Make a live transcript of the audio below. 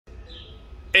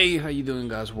Hey, how you doing,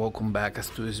 guys? Welcome back. As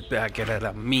to is back at it.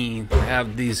 I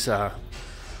have this.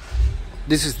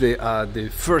 This is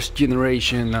the first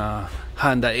generation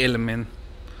Honda Element,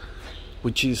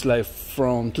 which is like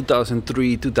from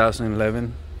 2003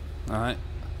 2011. All right.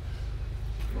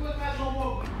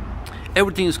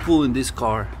 Everything is cool in this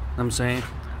car. I'm saying.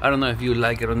 I don't know if you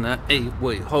like it or not. Hey,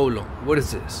 wait, hold on. What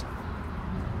is this?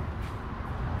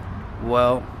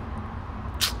 Well,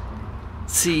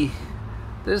 see.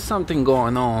 There's something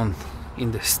going on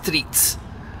in the streets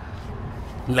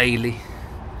lately.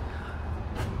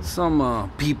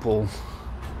 Some people,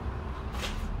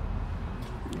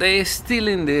 they're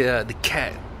stealing the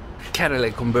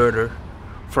catalytic converter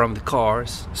from the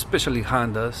cars, especially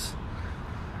Hondas.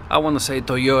 I want to say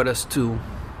Toyotas too.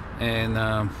 And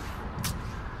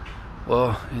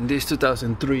well, in this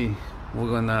 2003, we're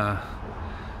gonna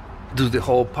do the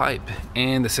whole pipe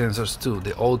and the sensors too,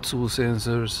 the O2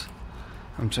 sensors.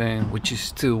 I'm saying, which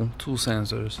is two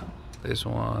sensors. This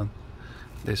one.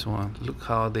 Look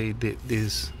how they did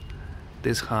this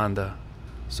Honda.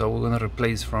 So we're gonna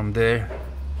replace from there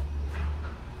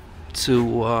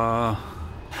to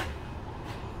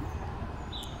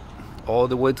all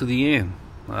the way to the end.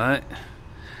 All right.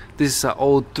 This is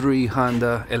an 03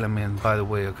 Honda Element, by the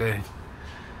way. Okay.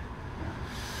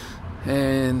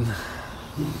 And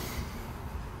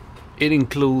it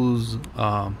includes.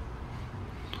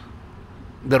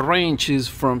 The range is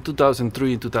from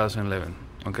 2003 to 2011,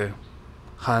 okay?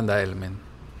 Honda Element.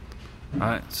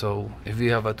 Alright, so if you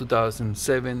have a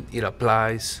 2007, it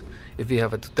applies. If you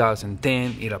have a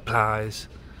 2010, it applies.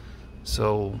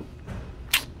 So,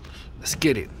 let's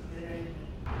get it.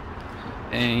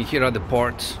 And here are the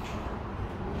parts.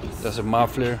 There's a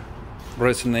muffler,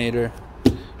 resonator.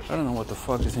 I don't know what the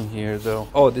fuck is in here though.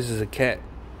 Oh, this is a cat.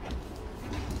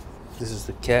 This is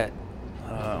the cat.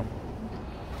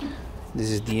 This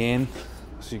is the end,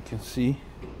 as you can see,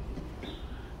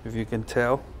 if you can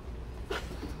tell.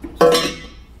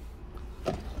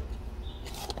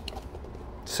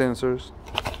 Sensors.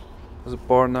 There's a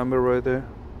part number right there.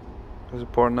 There's a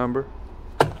part number.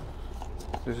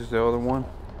 This is the other one.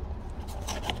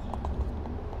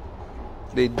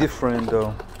 They're different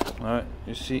though. Alright,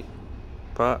 you see?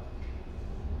 Part.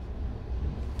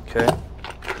 Okay.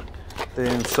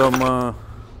 Then some,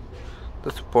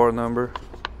 that's a part number.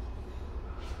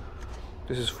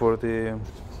 This is for the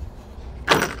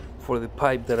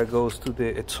pipe that goes to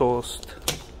the exhaust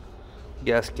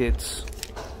gaskets.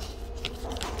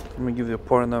 Let me give you a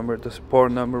part number. There's a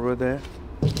part number right there.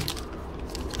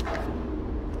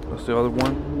 That's the other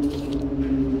one.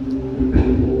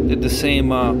 They're the same.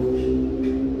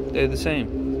 They're the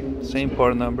same. Same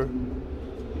part number.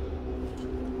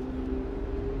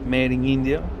 Made in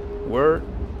India. Word.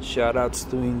 Shout outs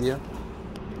to India.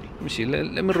 Let me see.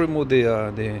 Let me remove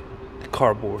the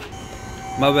cardboard.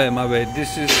 My bad.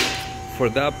 This is for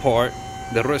that part,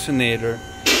 the resonator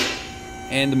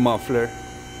and the muffler.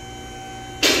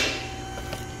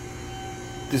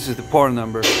 This is the part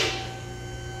number.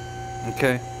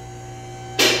 Okay.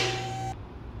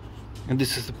 And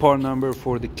this is the part number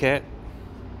for the cat.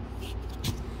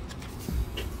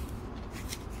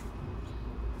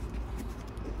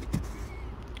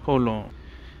 Hold on.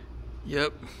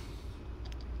 Yep.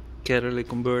 Catalytic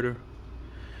converter.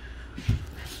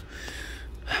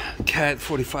 CAT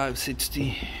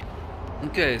 4560.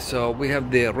 Okay, so we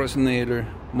have the resonator,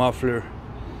 muffler.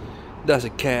 That's a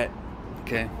CAT.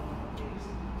 Okay.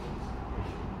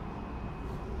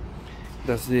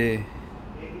 That's the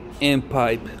end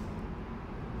pipe,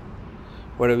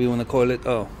 whatever you want to call it.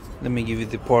 Oh, let me give you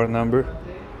the part number.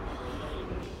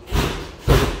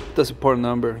 That's a part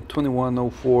number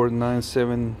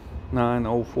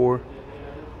 2104979904.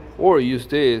 Or use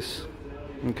this.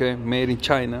 Okay, made in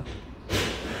China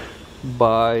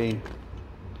by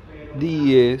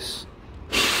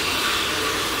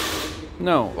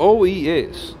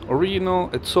OES, original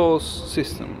exhaust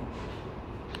system.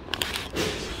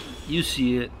 You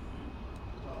see it.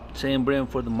 Same brand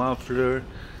for the muffler,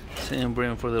 same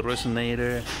brand for the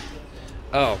resonator.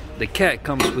 Oh, the cat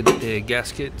comes with the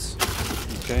gaskets.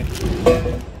 Okay,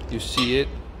 you see it.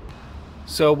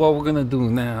 So what we're gonna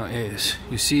do now is,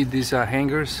 you see these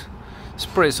hangers?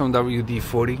 Spray some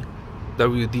WD-40.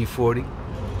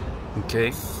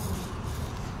 Okay,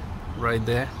 right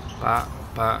there.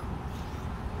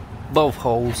 Both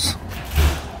holes.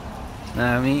 Know what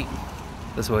I mean?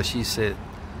 That's what she said.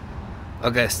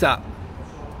 Okay, stop.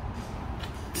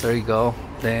 There you go.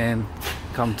 Then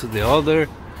come to the other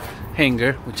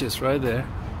hanger, which is right there.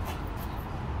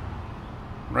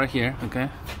 Right here, okay?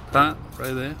 Right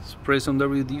there. Spray some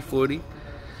WD-40.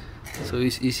 So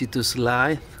it's easy to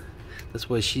slide. That's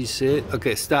what she said.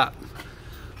 Okay, stop.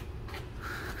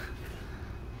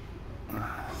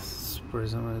 Spray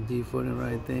some of the D40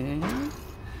 right there.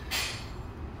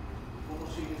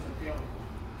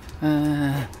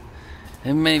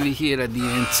 And maybe here at the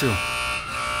end too.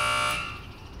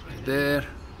 Right there,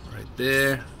 right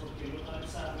there.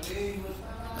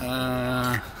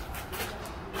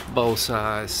 Both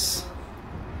sides.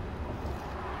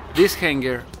 This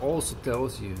hanger also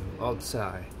tells you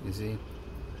outside, you see?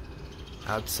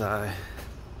 Outside.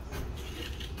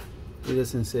 It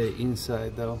doesn't say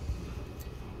inside though.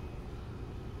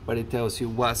 But it tells you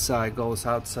what side goes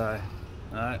outside.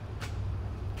 Alright.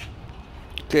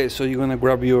 Okay, so you're gonna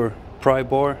grab your pry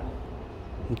bar.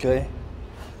 Okay.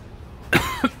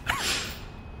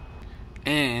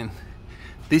 And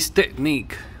this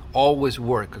technique always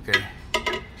work, okay?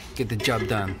 Get the job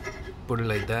done. Put it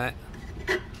like that.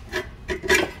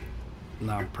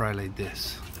 Now pry like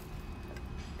this.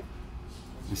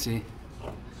 You see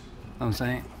what I'm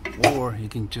saying? Or you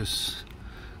can just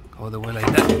go the way like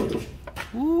that.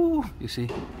 Woo, you see?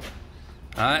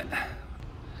 Alright.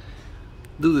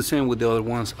 Do the same with the other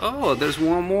ones. Oh, there's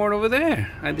one more over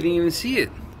there. I didn't even see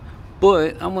it.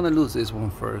 But I'm gonna lose this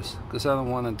one first because I don't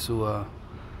want it to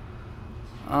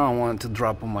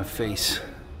drop on my face.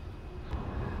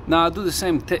 Now I'll do the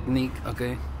same technique,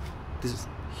 okay?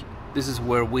 This is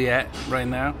where we at right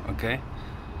now, okay?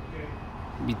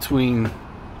 Between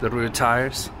the rear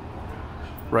tires,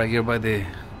 right here by the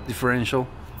differential.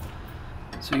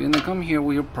 So you're gonna come here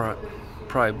with your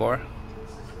pry bar,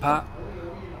 pop,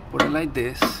 put it like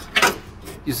this.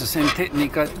 Use the same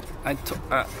technique I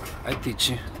teach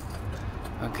you,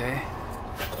 okay?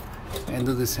 And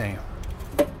do the same.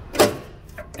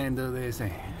 And do the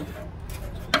same.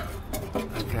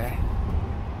 Okay.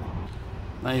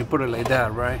 Now you put it like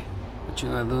that, right? What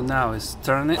you're gonna do now is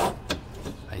turn it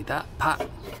like that, pop.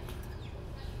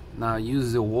 Now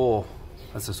use the wall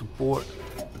as a support.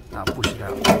 Now push it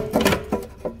out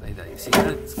like that. You see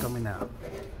that? It's coming out.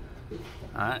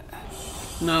 Alright.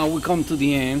 Now we come to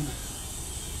the end.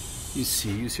 You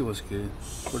see what's good.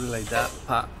 Put it like that,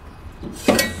 pop.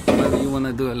 Whether you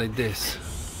wanna do it like this.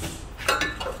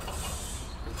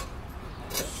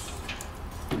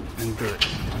 And do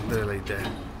it like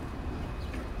that.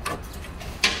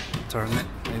 Turn it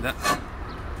like that.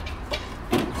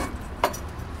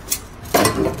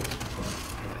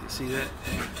 You see that?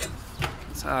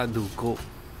 That's how I do go.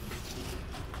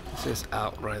 It says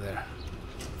out right there.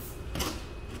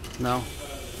 Now,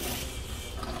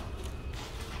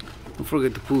 don't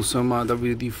forget to put some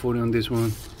WD-40 on this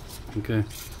one. Okay.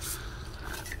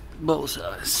 Both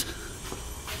sides.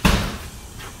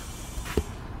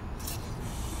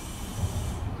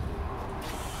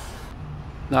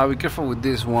 Now be careful with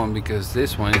this one because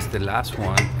this one is the last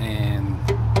one and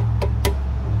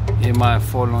it might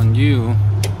fall on you.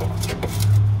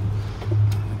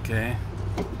 Okay.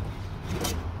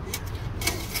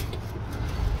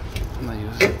 I'm gonna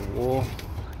use the wall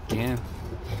again.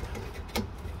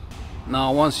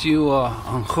 Now once you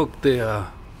unhook the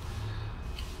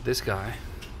this guy,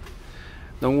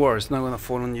 don't worry, it's not gonna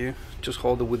fall on you. Just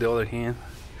hold it with the other hand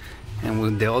and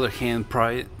with the other hand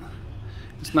pry it.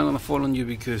 It's not gonna fall on you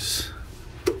because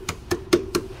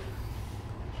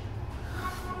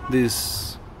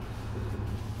this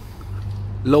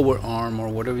lower arm or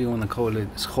whatever you want to call it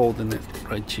is holding it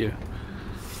right here.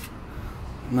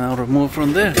 Now remove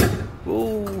from there.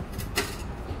 Ooh.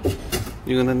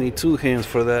 You're gonna need 2 hands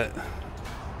for that.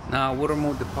 Now we'll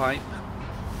remove the pipe.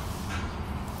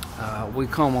 We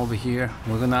come over here.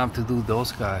 We're gonna have to do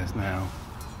those guys now.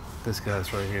 This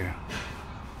guy's right here.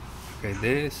 Okay,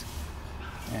 this.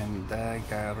 And that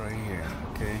guy right here,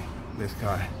 okay, this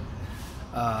guy.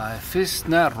 If it's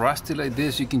not rusty like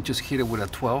this, you can just hit it with a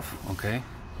 12, okay?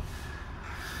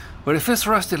 But if it's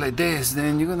rusty like this,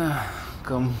 then you're gonna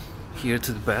come here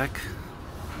to the back.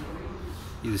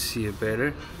 You see it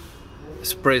better.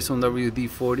 Spray some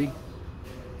WD-40.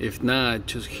 If not,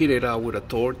 just hit it out with a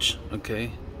torch,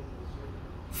 okay?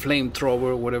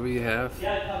 Flamethrower, whatever you have.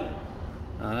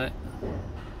 Alright.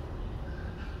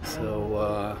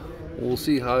 So, we'll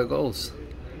see how it goes.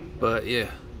 But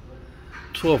yeah,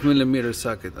 12mm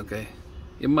socket, okay?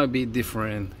 It might be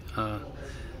different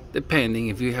depending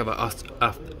if you have an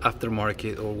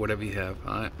aftermarket or whatever you have.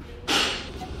 All right.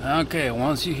 Okay,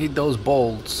 once you hit those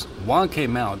bolts, one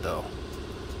came out though.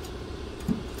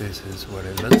 This is what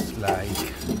it looks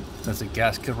like. There's a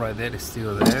gasket right there, it's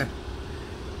still there.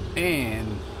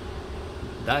 And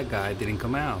that guy didn't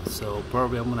come out, so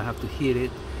probably I'm gonna have to hit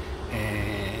it,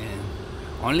 and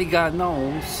only God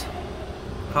knows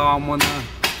how I'm gonna.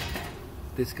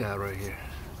 This guy right here,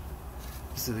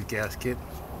 this is the gasket.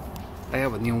 I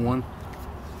have a new one.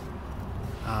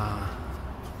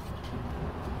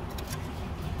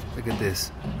 Look at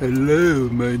this. Hello,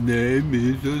 my name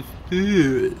is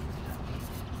Steve.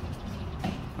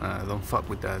 Don't fuck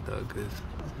with that though, cause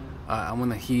I'm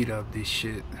gonna heat up this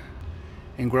shit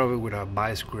and grab it with a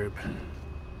vice grip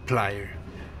plier.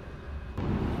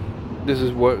 This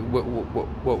is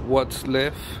what's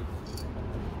left.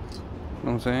 You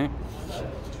know what I'm saying?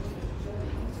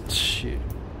 Shit.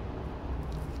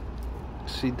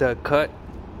 See that cut?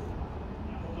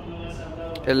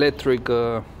 Electric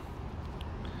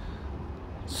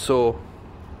so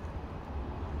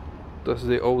that's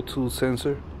the O2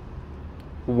 sensor,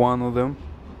 one of them.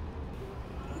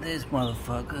 This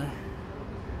motherfucker,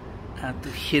 I have to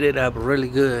heat it up really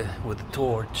good with the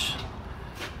torch.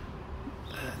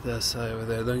 That side over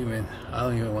there, I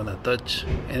don't even want to touch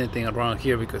anything around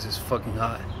here because it's fucking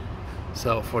hot.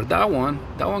 So for that one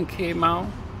came out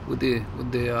with the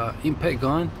impact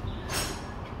gun,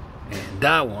 and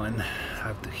that one I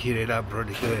have to heat it up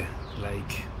really good,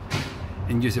 like,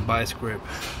 and use a vice grip.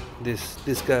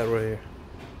 This guy right here,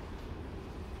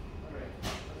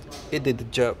 it did the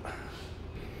job.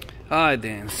 Alright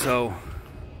then, so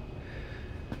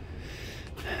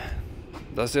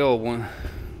that's the old one,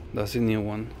 that's the new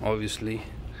one, obviously.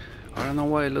 I don't know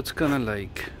why it looks kind of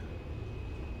like,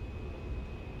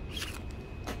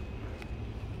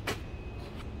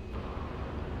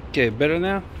 okay, better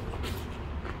now.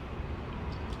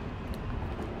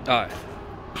 Alright,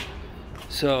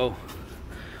 so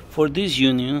for these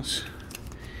unions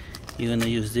you're gonna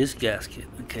use this gasket,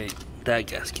 okay, that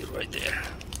gasket right there.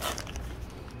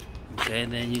 Okay,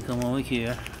 then you come over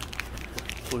here.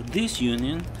 For this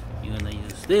union, you're gonna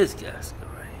use this gasket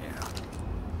right here.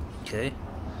 Okay,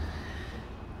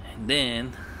 and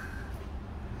then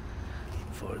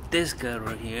for this guy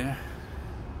right here,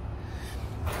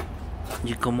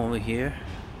 you come over here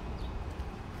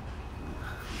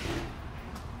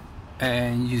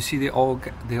and you see the old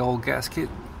gasket.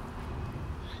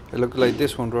 It looks like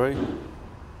this one, right?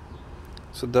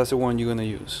 So that's the one you're gonna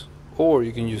use, or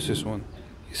you can use this one.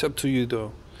 It's up to you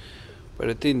though, but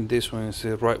I think this one is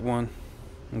the right one.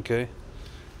 Okay,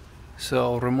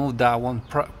 so remove that one,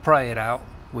 pry it out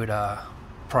with a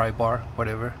pry bar,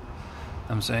 whatever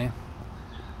I'm saying.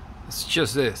 It's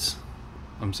just this,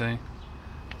 I'm saying.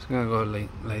 It's gonna go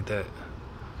like that.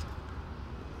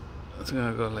 It's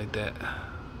gonna go like that.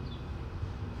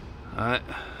 Alright,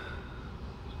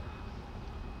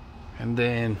 and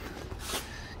then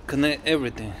connect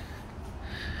everything.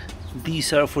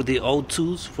 These are for the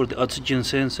O2s, for the oxygen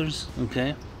sensors.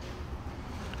 Okay,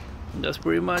 that's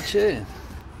pretty much it.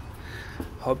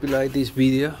 Hope you like this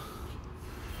video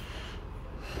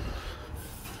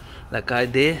like I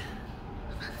did,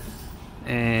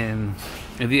 and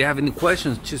if you have any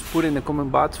questions, just put in the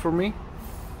comment box for me.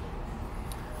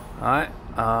 Alright,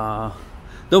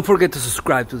 don't forget to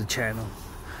subscribe to the channel,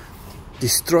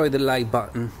 destroy the like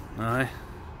button. Alright,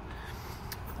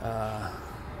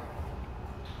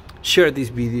 share this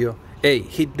video. Hey,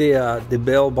 hit the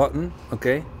bell button,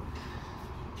 okay?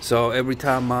 So every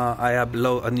time I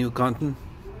upload a new content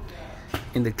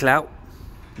in the cloud,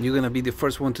 you're gonna be the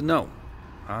first one to know.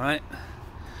 Alright,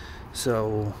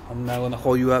 so I'm not gonna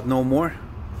hold you up no more,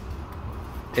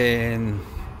 and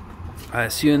I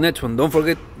see you in the next one. Don't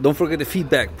forget the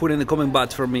feedback. Put in the comment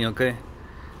box for me, okay?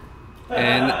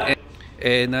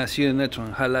 And I see you in the next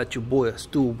one. Holla at your boy,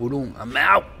 Stu Burum. I'm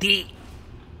out.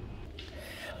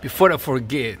 Before I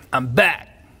forget, I'm back.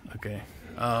 Okay.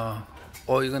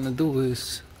 All you're gonna do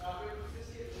is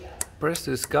press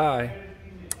this guy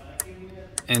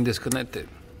and disconnect it.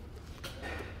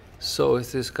 So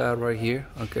it's this guy right here.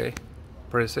 Okay.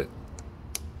 Press it.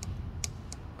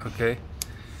 Okay.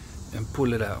 And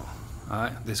pull it out.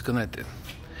 Alright, disconnected.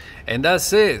 And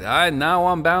that's it. Alright, now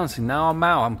I'm bouncing. Now I'm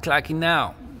out. I'm clacking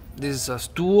now. This is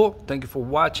Astuo. Thank you for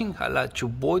watching. Holla at your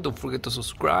boy. Don't forget to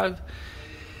subscribe.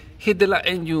 Hit the like,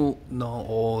 and you know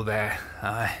all that.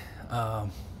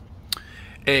 Alright.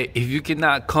 Hey, if you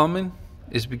cannot comment,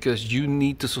 it's because you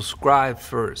need to subscribe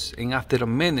first. And after a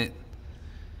minute,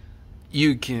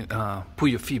 you can put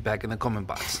your feedback in the comment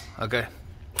box. Okay?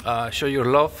 Show your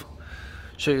love.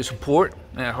 Show your support,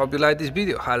 and I hope you like this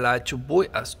video. Holla at your boy,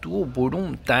 Astuo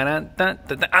Burum.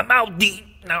 I'm out.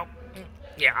 No.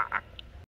 Yeah.